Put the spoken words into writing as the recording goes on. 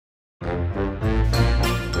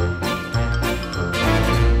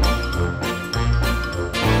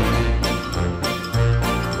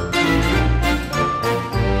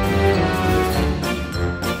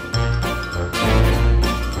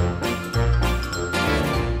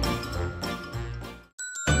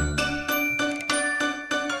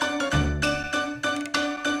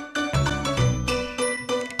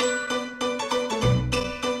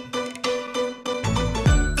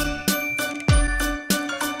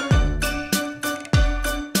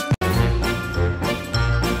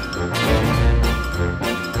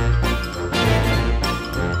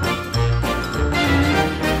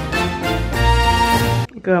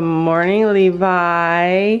Good morning,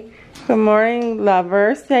 Levi. Good morning,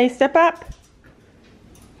 lover. Say, step up.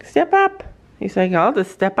 Step up. He's like, I'll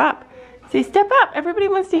just step up. Say, step up. Everybody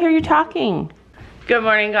wants to hear you talking. Good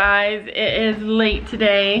morning, guys. It is late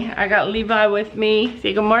today. I got Levi with me.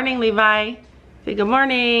 Say good morning, Levi. Say good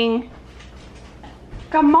morning.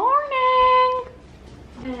 Good morning.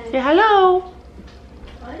 Say hello.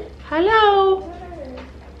 What? Hello.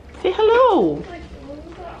 Say hello.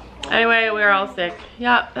 Anyway, we're all sick.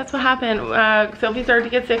 Yeah, that's what happened. Sophie started to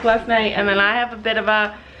get sick last night, and then I have a bit of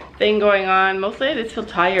a thing going on. Mostly I just feel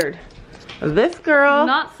tired. This girl.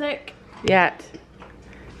 Not sick. Yet.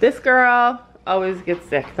 This girl always gets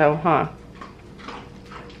sick though, huh?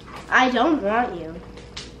 I don't want you.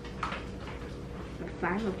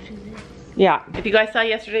 Final choose. Yeah. If you guys saw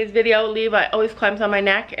yesterday's video, Levi always climbs on my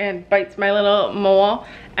neck and bites my little mole.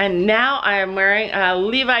 And now I am wearing a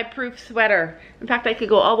Levi-proof sweater. In fact, I could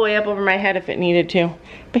go all the way up over my head if it needed to.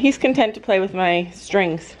 But he's content to play with my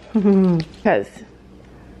strings. Because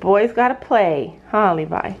boys gotta play, huh,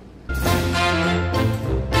 Levi?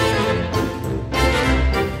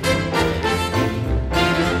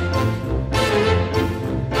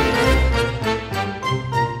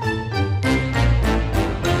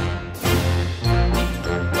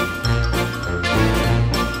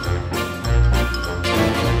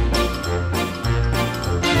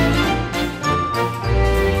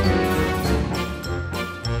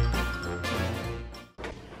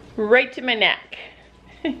 Right to my neck.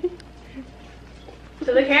 To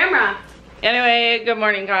the camera. Anyway, good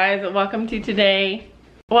morning, guys. Welcome to today.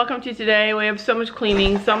 Welcome to today. We have so much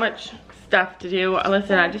cleaning, so much stuff to do.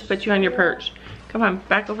 Listen, I just put you on your perch. Come on,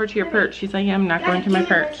 back over to your perch. She's like, yeah, I'm not going to my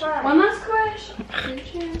perch. One last squish.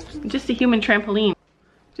 Just a human trampoline.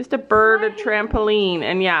 Just a bird, a trampoline.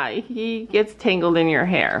 And yeah, he gets tangled in your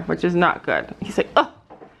hair, which is not good. He's like, oh,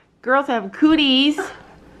 girls have cooties.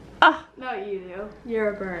 Oh. No, you do.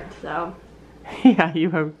 You're a bird, so. Yeah,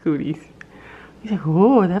 you have cooties. He's like,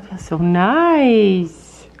 oh, that feels so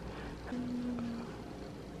nice.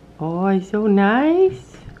 Oh, it's so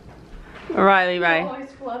nice. All right, Levi.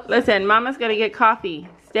 Listen, Mama's gonna get coffee.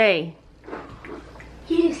 Stay.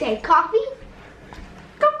 You say coffee?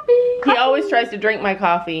 Coffee. He always tries to drink my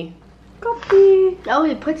coffee. Coffee. Oh,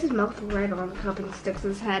 he puts his mouth right on the cup and sticks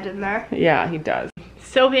his head in there. Yeah, he does.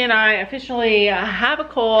 Sophie and I officially have a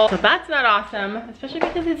cold, so that's not awesome, especially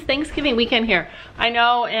because it's Thanksgiving weekend here. I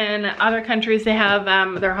know in other countries they have,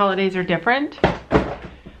 their holidays are different,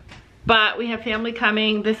 but we have family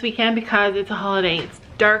coming this weekend because it's a holiday. It's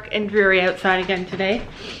dark and dreary outside again today.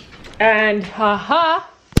 And haha,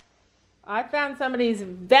 I found somebody's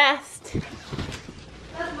vest.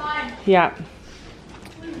 That's mine. Yeah.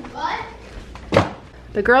 What?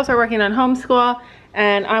 The girls are working on homeschool.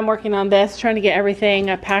 And I'm working on this, trying to get everything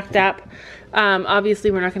packed up. Obviously,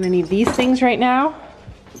 we're not going to need these things right now.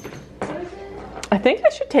 I think I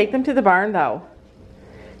should take them to the barn, though.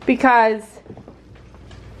 Because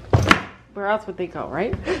where else would they go,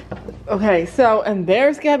 right? Okay, so, and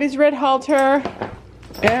there's Gabby's red halter.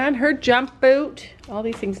 And her jump boot. All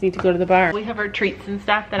these things need to go to the barn. We have our treats and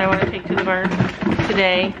stuff that I want to take to the barn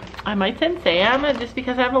today. I might send Sam, just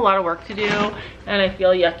because I have a lot of work to do. And I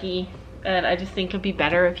feel yucky. And I just think it'd be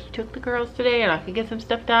better if he took the girls today and I could get some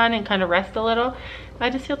stuff done and kind of rest a little.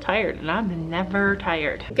 I just feel tired and I'm never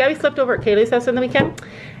tired. Gabby slept over at Kaylee's house on the weekend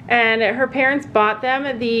and her parents bought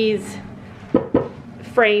them these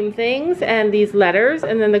frame things and these letters,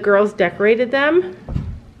 and then the girls decorated them.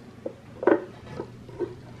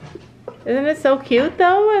 Isn't it so cute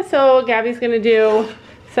though? So Gabby's gonna do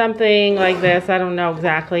something like this. I don't know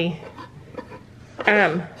exactly.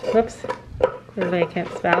 Whoops, clearly I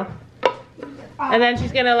can't spell. And then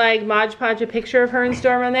she's gonna like Mod Podge a picture of her and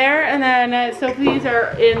Storm on there, and then Sophie's are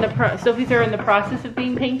in the process of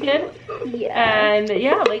being painted. Yeah. And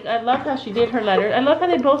yeah, like I love how she did her letters. I love how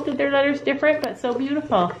they both did their letters different, but so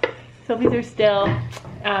beautiful. Sophie's are still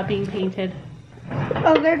being painted.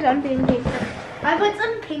 Oh, they're done being painted. I put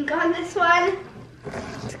some pink on this one.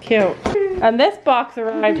 It's cute. And this box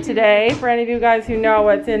arrived today. For any of you guys who know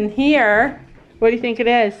what's in here, what do you think it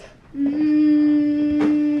is?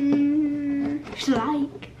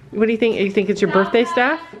 Like. What do you think? You think it's your birthday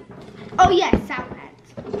stuff? Oh yes, sound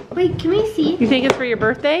pads. Wait, can we see? You think it's for your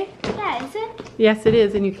birthday? Yeah, is it? Yes, it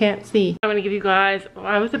is, and you can't see. I'm gonna give you guys,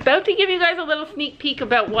 I was about to give you guys a little sneak peek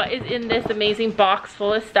about what is in this amazing box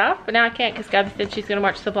full of stuff, but now I can't because Gabby said she's gonna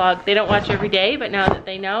watch the vlog. They don't watch every day, but now that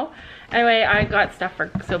they know. Anyway, I got stuff for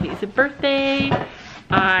Sophie's birthday.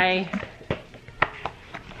 I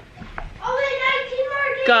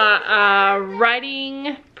got a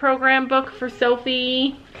writing program book for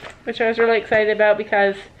Sophie, which I was really excited about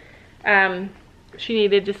because she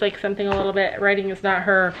needed just like something a little bit, writing is not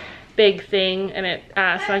her big thing, and it,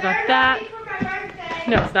 so I got that.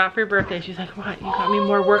 No, it's not for your birthday. She's like, what, you got me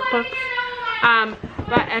more workbooks?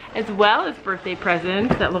 But as well as birthday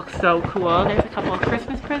presents that look so cool. There's a couple of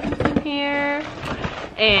Christmas presents in here.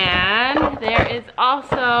 And there is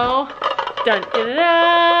also, dun, da, da,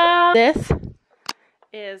 da. This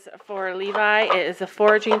is for Levi. It is a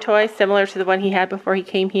foraging toy similar to the one he had before he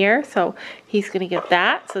came here. So he's gonna get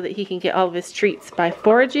that so that he can get all of his treats by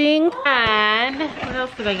foraging. And what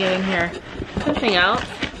else did I get in here? Something else.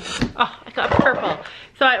 Oh, I got purple.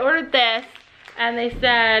 So I ordered this and they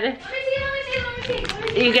said, let me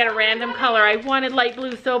see. You get a random color. I wanted light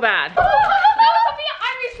blue so bad.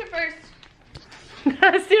 I reached it first.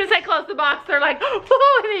 As soon as I closed the box, they're like,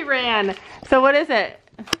 oh, and they ran. So what is it?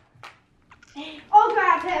 I'll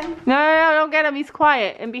grab him. No, don't get him. He's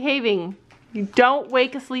quiet and behaving. You don't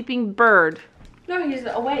wake a sleeping bird. No, he's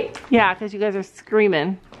awake. Yeah, because you guys are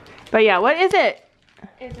screaming. But yeah, what is it?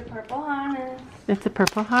 It's a purple harness. It's a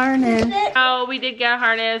purple harness. Oh, we did get a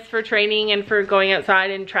harness for training and for going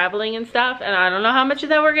outside and traveling and stuff. And I don't know how much of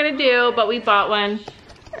that we're going to do, but we bought one.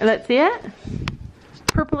 Let's see it.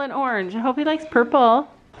 Purple and orange. I hope he likes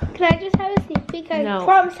purple. Can I just have a sneak peek? I No.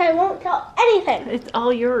 promise I won't tell anything. It's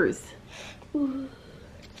all yours. Ooh.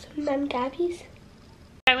 Some of them Gabby's.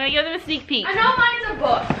 I'm going to give them a sneak peek. I know mine's a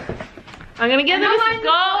book. I'm going to give them a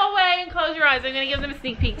go away and close your eyes. I'm going to give them a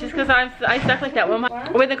sneak peek just because I stuck like that.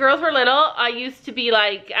 When the girls were little, I used to be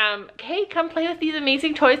like, hey, come play with these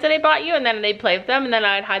amazing toys that I bought you. And then they'd play with them and then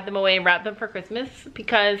I'd hide them away and wrap them for Christmas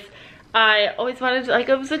because I always wanted to, like,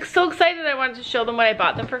 I was like so excited I wanted to show them what I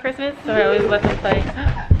bought them for Christmas. So I always let them play.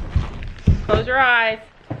 Close your eyes.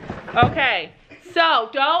 Okay. So,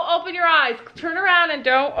 don't open your eyes. Turn around and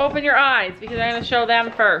don't open your eyes because I'm going to show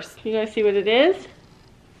them first. You guys see what it is?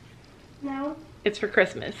 No. It's for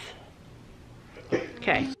Christmas.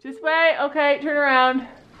 Okay. Just wait. Okay, turn around.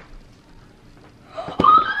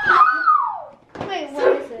 Wait,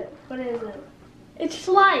 what is it? What is it? It's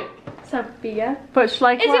Schleich, Sophia. But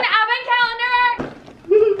Schleich It's what? an advent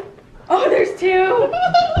calendar! Oh, there's two!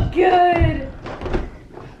 Good!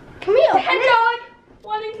 Can we open it?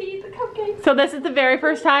 Wanting to eat the cupcakes. So this is the very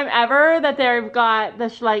first time ever that they've got the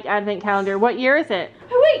Schleich advent calendar. What year is it?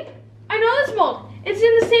 Oh, wait! I know this mold. It's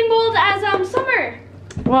in the same mold as Summer.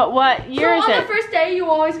 What year is So on it? the first day, you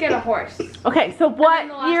always get a horse. Okay, so what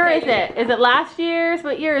the last year day is you it? get Is it last year's?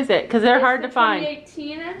 What year is it? Because they're hard to find.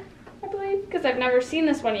 2018, I believe, because I've never seen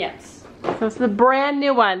this one yet. So it's the brand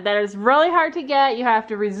new one that is really hard to get. You have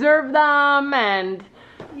to reserve them and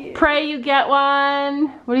pray you get one.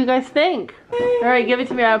 What do you guys think? All right, give it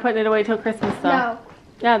to me. I'm putting it away till Christmas though. No.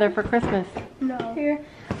 Yeah, they're for Christmas. No. Here.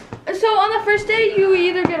 So on the first day, you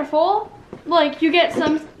either get a foal, like you get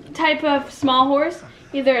some type of small horse.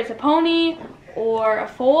 Either it's a pony or a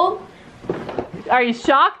foal. Are you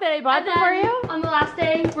shocked that I bought And them for then you? on the last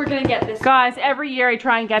day, we're gonna get this. Guys, every year I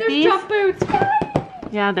try and get There's these. jump boots.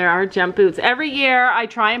 Yeah, there are jump boots. Every year I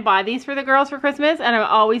try and buy these for the girls for Christmas and I'm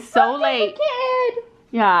always so late. Kid.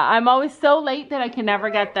 Yeah, I'm always so late that I can never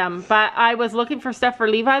get them. But I was looking for stuff for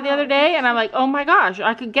Levi the other day and I'm like, oh my gosh,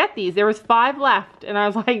 I could get these. There was 5 left and I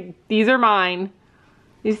was like, these are mine.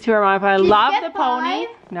 These 2 are mine. But I love the pony.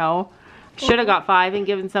 5? No, should have got 5 and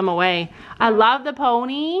given some away. I love the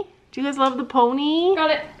pony. Do you guys love the pony?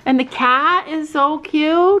 Got it. And the cat is so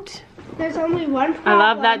cute. There's only one problem. I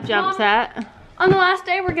love that jump set. On the last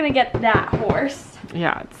day, we're gonna get that horse.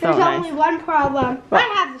 Yeah, it's so There's nice. only one problem. What? I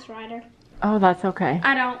have this rider. Oh, that's okay.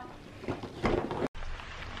 I don't.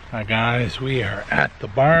 Hi guys, we are at the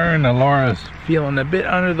barn and Laura's feeling a bit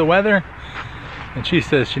under the weather and she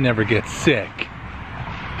says she never gets sick.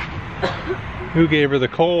 Who gave her the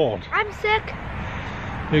cold? I'm sick.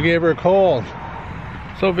 Who gave her a cold?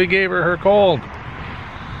 Sophie gave her cold.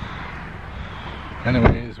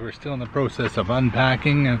 Anyways, we're still in the process of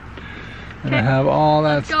unpacking and I have all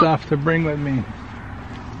that stuff to bring with me.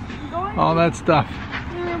 All that stuff.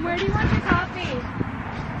 Where do you want your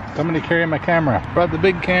coffee? Somebody carry my camera. Brought the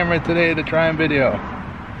big camera today to try and video.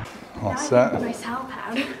 All set. My sal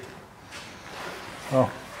pad.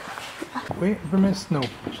 Oh, wait for my slow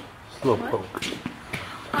poke.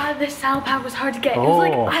 This sal pad was hard to get. It was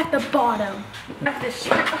like Oh. at the bottom. I have this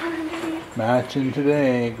shirt on underneath. Matching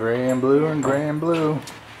today, gray and blue and gray and blue.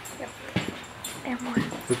 Yep. And more.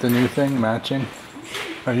 Is it the new thing, matching?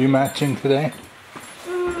 Are you matching today?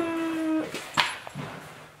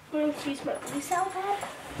 Want to use my blue sal pad?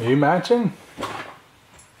 Are you matching?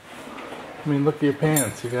 I mean, look at your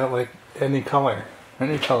pants. You got like any color.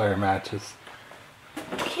 Any color matches.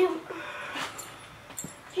 Can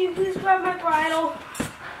you please grab my bridle?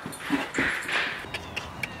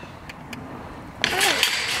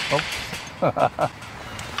 Oh.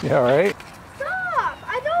 You all right? Stop!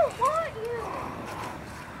 I don't want you.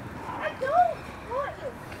 I don't want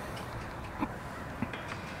you.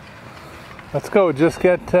 Let's go. Just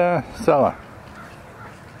get Stella.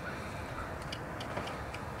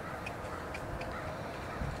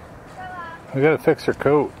 We gotta fix her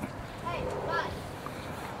coat. Hey, what?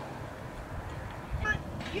 Not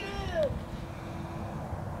you.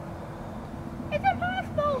 It's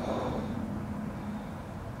impossible.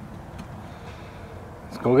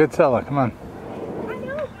 Let's go get Stella. Come on. I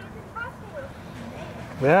know, but it's impossible.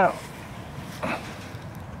 Yeah.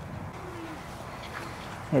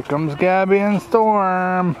 Here comes Gabby and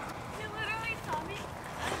Storm. He literally saw me,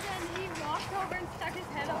 and then he walked over and stuck his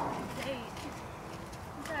head over his gate.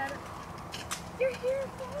 He said, "You're here,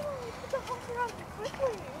 finally. Put the halter on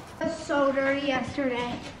quickly." It was so dirty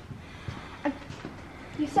yesterday.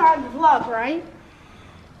 You saw the vlog, right?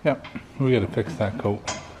 Yep. We gotta fix that coat.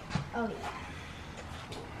 Oh yeah.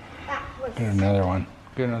 That was. Get another one.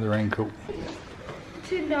 Get another raincoat.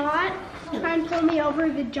 To not try and pull me over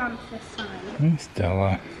the jumps this time. Hey,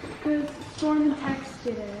 Stella. Because Storm and Tex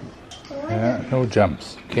did it. Yeah, no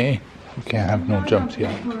jumps. Okay. You can't have no jumps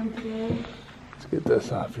yet. Let's get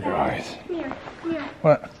this off your eyes. Come here. Come here.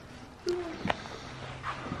 What?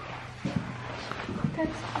 That's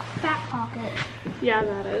a fat pocket. Yeah,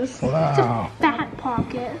 that is. Wow. Fat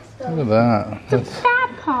pocket. Look at that. It's a That's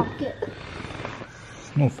fat pocket.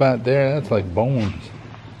 no fat there. That's like bones.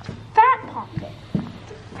 Fat pocket. It's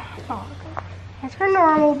a fat pocket. That's her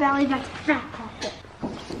normal belly. That's a fat pocket.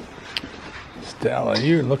 Stella,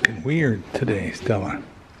 you're looking weird today, Stella.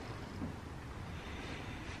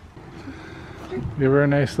 Give her a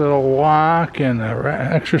nice little walk and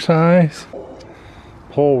exercise.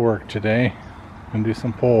 Pole work today. Gonna do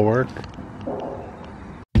some pole work.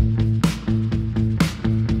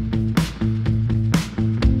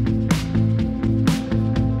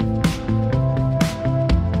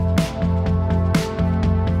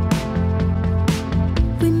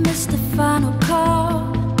 We missed the final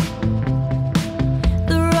call.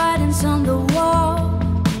 The writing's on the wall.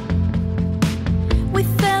 We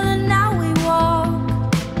fell and now we walk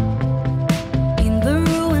in the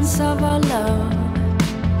ruins of our love.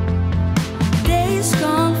 Days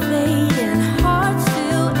gone fading, hearts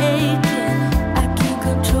still aching. I can't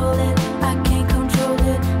control it, I can't control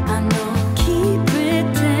it. I know, keep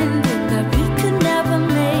pretending that we could never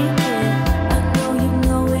make it. I know you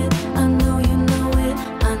know it, I know you know it,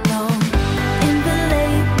 I know. In the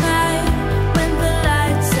late night, when the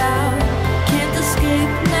lights out, can't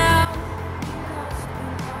escape now.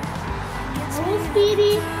 A little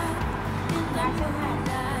speedy.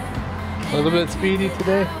 A little bit speedy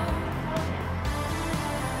today.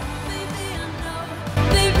 Baby,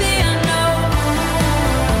 I know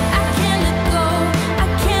I can't let go, I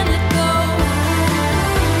can't let go.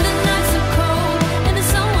 The nights are cold and the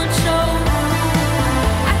sun won't show.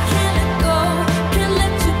 I can't let go, can't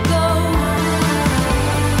let you go.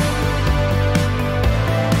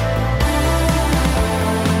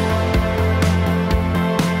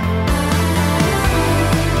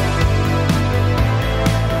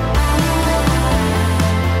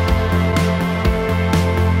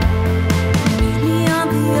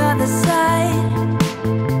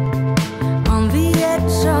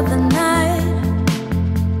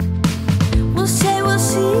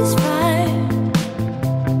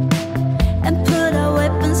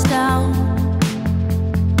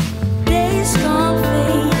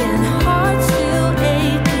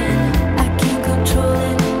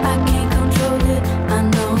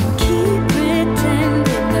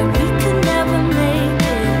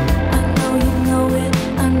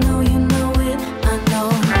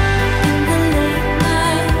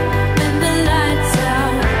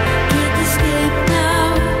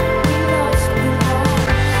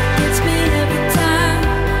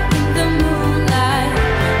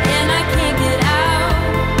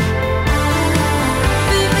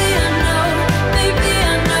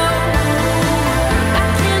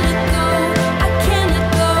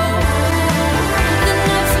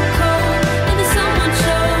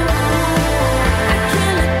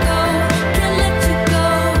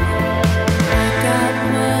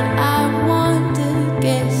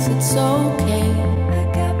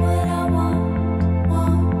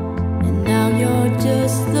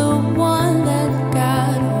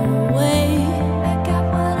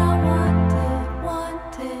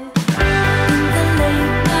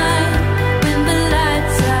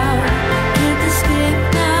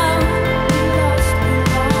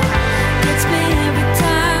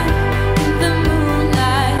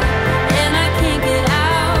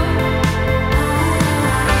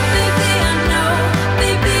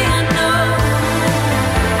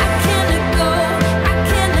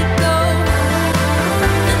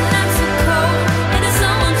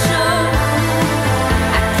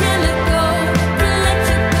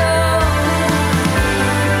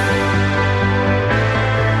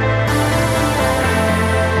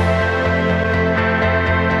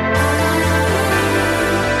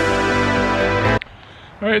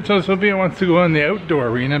 Alright, so Sophia wants to go in the outdoor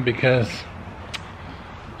arena because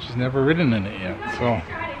she's never ridden in it yet. So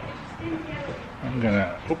I'm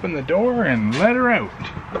gonna open the door and let her out.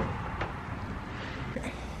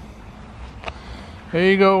 There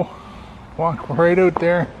you go. Walk right out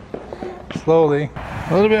there. Slowly.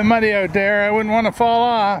 A little bit muddy out there. I wouldn't want to fall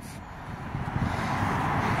off.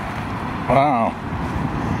 Wow.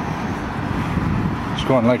 She's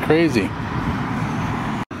going like crazy.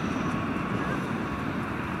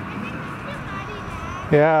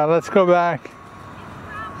 Yeah, let's go back.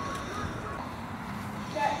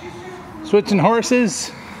 Switching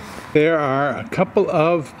horses. There are a couple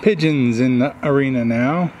of pigeons in the arena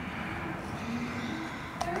now.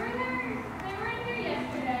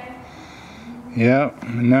 Yeah,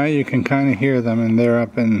 and now you can kind of hear them, and they're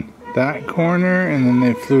up in that corner, and then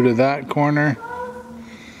they flew to that corner.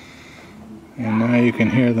 And now you can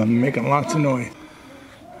hear them making lots of noise.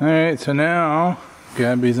 Alright, so now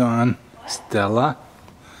Gabby's on Stella,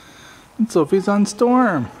 and Sophie's on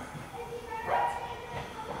Storm.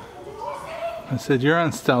 I said you're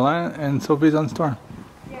on Stella, and Sophie's on Storm.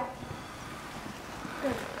 Yeah.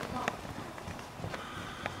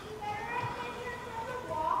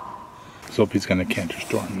 Sophie's gonna canter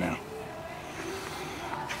Storm now.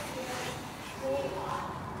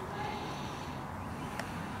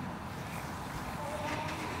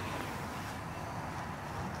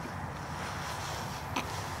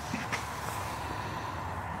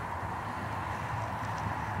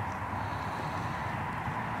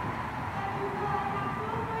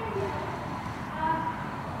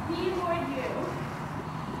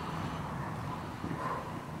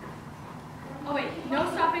 Oh wait, no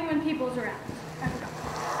stopping when people's around. I forgot.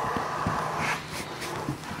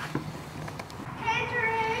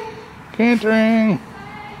 Cantering! Cantering!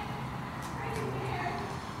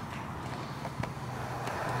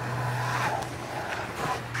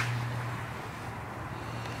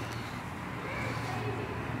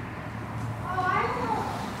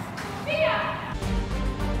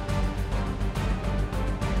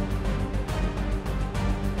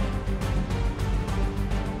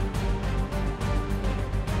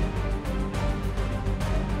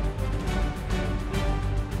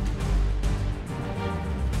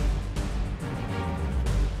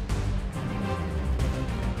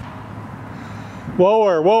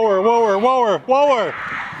 Whoa, whoa, whoa, whoa, whoa,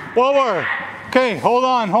 whoa. Okay, hold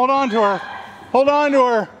on to her. Hold on to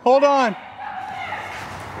her. Hold on.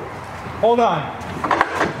 Hold on.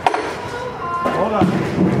 Hold on.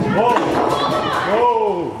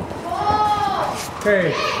 Whoa. Whoa.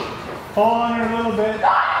 Okay, hold on her a little bit.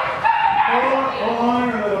 Hold on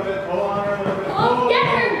her a little bit. Hold on her a little bit. Oh, get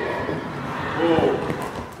her! Whoa.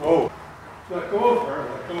 Whoa. Let go of her.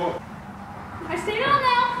 Let go of her. I stayed on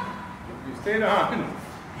now. You stayed on.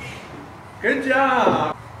 Good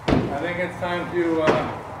job. I think it's time to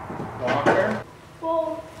walk her.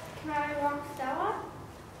 Well, can I walk Stella?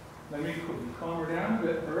 Let me calm her down a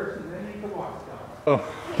bit first, and then you can walk Stella. Oh,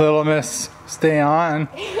 little miss, stay on.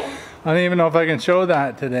 I don't even know if I can show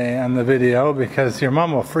that today on the video because your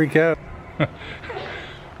mom will freak out.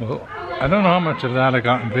 Well, I don't know how much of that I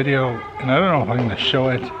got in video, and I don't know if I'm going to show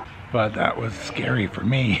it, but that was scary for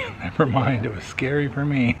me. Never mind, it was scary for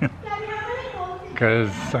me.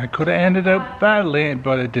 Because I could have ended up badly,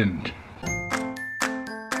 but it didn't.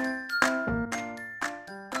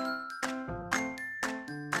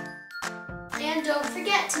 And don't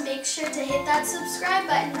forget to make sure to hit that subscribe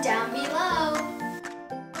button down below.